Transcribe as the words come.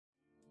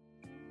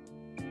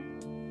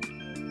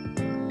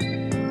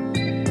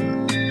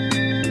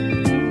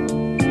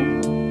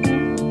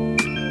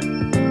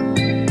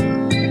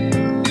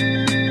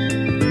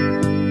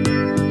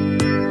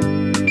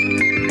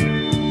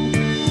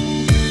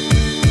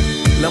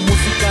La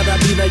música da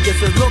vida y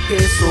eso es lo que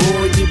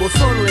soy. Vivo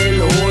solo el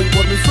hoy,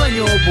 por mi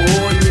sueño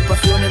voy. Mi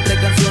pasión entre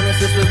canciones,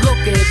 eso es lo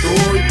que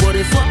doy. Por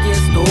eso aquí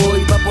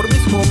estoy, va por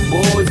mis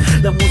convoys.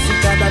 La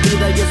música da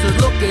vida y eso es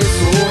lo que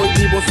soy.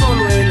 Vivo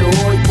solo el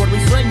hoy, por mi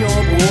sueño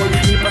voy.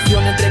 Mi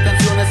pasión entre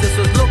canciones,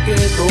 eso es lo que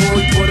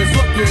doy. Por eso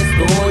aquí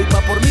estoy,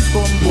 va por mis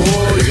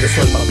convoys.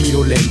 Regreso al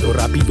papiro lento,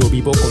 rápido,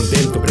 vivo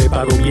contento.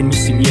 Preparo bien mi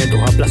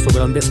cimiento, aplazo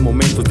grandes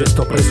momentos. De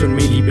esta opresión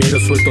me libero,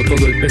 suelto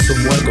todo el peso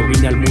muerto.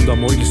 Vine al mundo a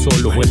morir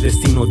solo, el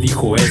destino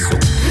dijo eso.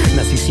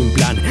 Nací sin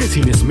plan,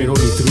 sin esmero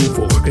ni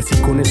triunfo. Crecí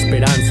con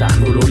esperanza,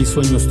 dolor y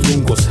sueños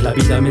truncos. La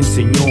vida me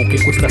enseñó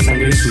que cuesta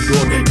sangre y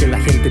sudor, que la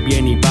gente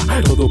viene y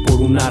va, todo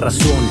por una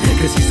razón.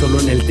 Crecí solo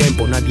en el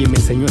tempo, nadie me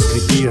enseñó a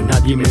escribir.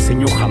 Nadie me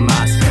enseñó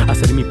jamás a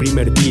hacer mi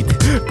primer beat.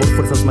 Por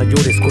fuerzas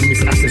mayores con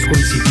mis ases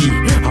coincidí.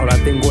 Ahora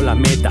tengo la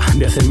meta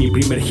de hacer mi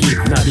primer hit.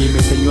 Nadie me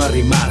enseñó a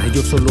rimar,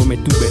 yo solo me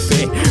tuve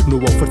fe. No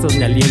hubo fuerzas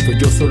ni aliento,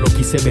 yo solo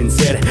quise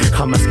vencer.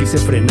 Jamás quise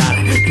frenar,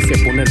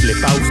 quise ponerle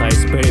pausa.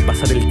 Esperé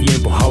pasar el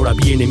tiempo, ahora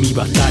viene mi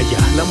batalla.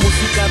 La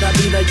música da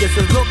vida y eso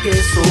es lo que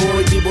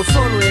soy. Vivo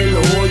solo el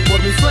hoy,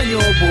 por mi sueño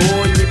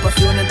voy. Mi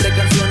pasión entre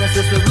canciones,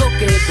 eso es lo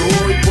que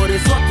doy. Por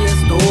eso aquí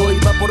estoy,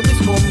 va por mis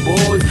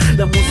convoys.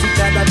 La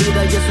música da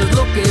vida y eso es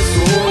lo que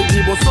soy.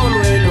 Vivo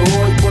solo el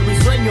hoy, por mi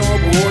sueño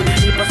voy.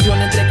 Mi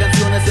pasión entre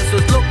canciones, eso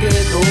es lo que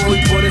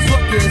doy. Por eso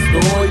aquí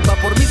estoy, va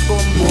por mis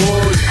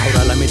convoys.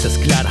 Ahora la meta es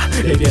clara,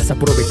 la idea es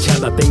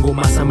aprovechada. Tengo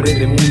más hambre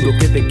de mundo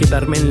que de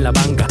quedarme en la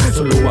banca,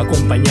 solo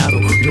acompañado.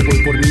 Yo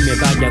voy por mi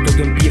medalla,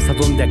 todo empieza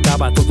donde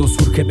acaba. Todo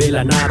surge de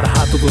la nada,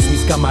 a todos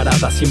mis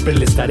camaradas siempre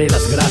les daré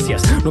las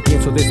gracias. No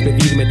pienso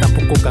despedirme,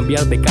 tampoco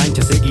cambiar de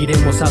cancha.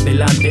 Seguiremos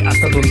adelante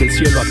hasta donde el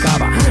cielo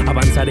acaba.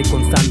 Avanzaré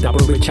constante,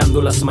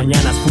 aprovechando las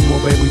mañanas.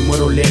 Fumo, bebo y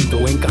muero lento,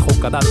 encajo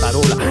cada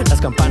tarola.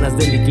 Las campanas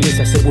de la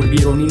iglesia se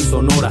volvieron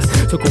insonoras.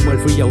 Soy como el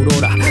frío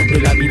aurora de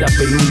la vida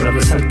penumbra.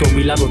 Resalto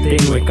mi lado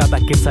tenue, cada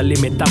que sale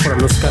metáfora.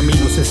 Los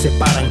caminos se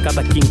separan,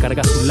 cada quien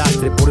carga su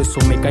lastre. Por eso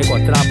me caigo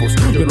a trapos,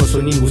 yo no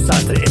soy ningún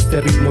sastre.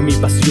 Este ritmo es mi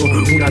pasión,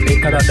 una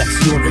década de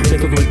acción. De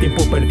todo el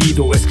tiempo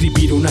perdido,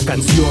 escribir una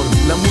canción.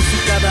 La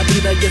música da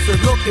vida y eso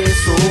es lo que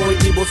soy.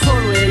 Vivo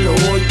solo el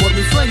hoy, por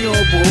mi sueño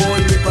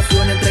voy. Mi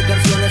pasión entre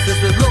canciones,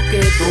 eso es lo que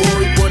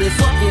doy. Por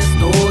eso aquí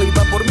estoy,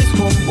 va por mis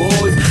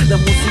convoys. La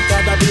música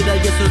da vida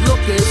y eso es lo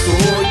que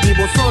soy.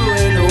 Vivo solo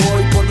el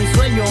hoy, por mi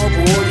sueño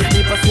voy.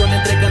 Mi pasión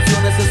entre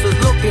canciones, eso es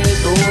lo que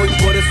doy.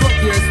 Por eso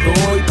aquí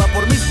estoy, va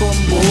por mis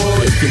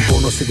convoys. El tiempo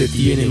no se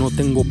detiene, no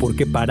tengo por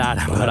qué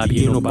parar. Para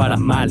bien o para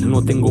mal,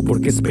 no tengo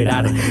por qué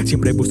esperar.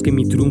 Siempre busqué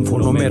mi triunfo,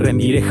 no me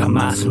rendiré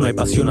jamás. No hay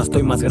pasión,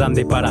 estoy más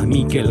grande para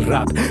mí que el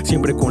rap.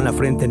 Siempre con la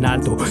frente en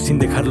alto, sin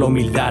dejar la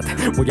humildad.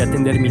 Voy a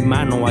tender mi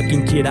mano a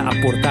quien quiera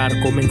aportar.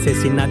 Comencé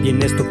sin nadie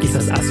en esto,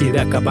 quizás así de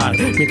acabar.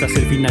 Mientras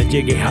el final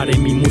llegue, haré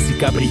mi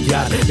música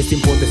brillar. Es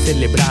tiempo de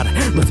celebrar,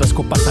 nuestras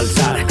copas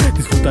alzar.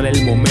 Disfrutar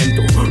el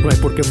momento, no hay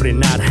por qué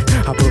frenar.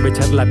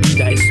 Aprovechar la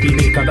vida, es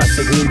vivir cada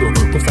segundo.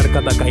 Gozar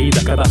cada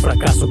caída, cada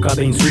fracaso,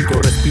 cada insulto.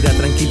 Respira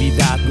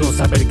tranquilidad, no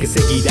saber qué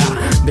seguirá.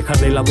 Dejar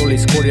de lado la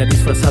escoria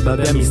disfrazada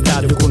de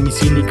amistad. Yo con mi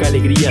cínica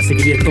alegría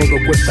seguiré todo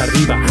cuesta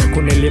arriba.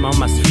 Con el lema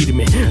más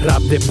firme,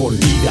 rap de por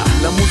vida.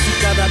 La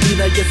música da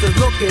vida y eso es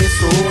lo que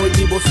soy.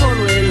 Vivo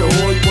solo el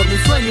hoy, por mi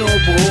sueño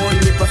voy.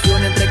 Mi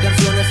pasión entre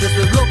canciones,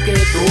 eso es lo que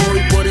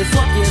doy. Por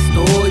eso aquí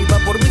estoy, va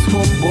por mis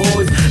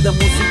convoys. La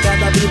música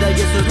da vida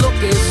y eso es lo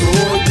que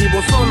soy.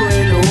 Vivo solo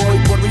el hoy,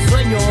 por mi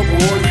sueño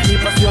voy. Mi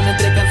pasión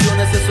entre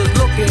canciones, eso es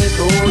lo que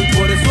doy.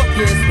 Por eso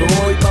aquí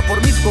estoy, va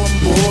por mis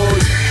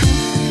convoys.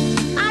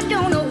 I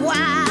don't know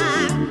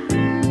why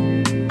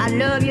I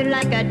love you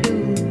like I do.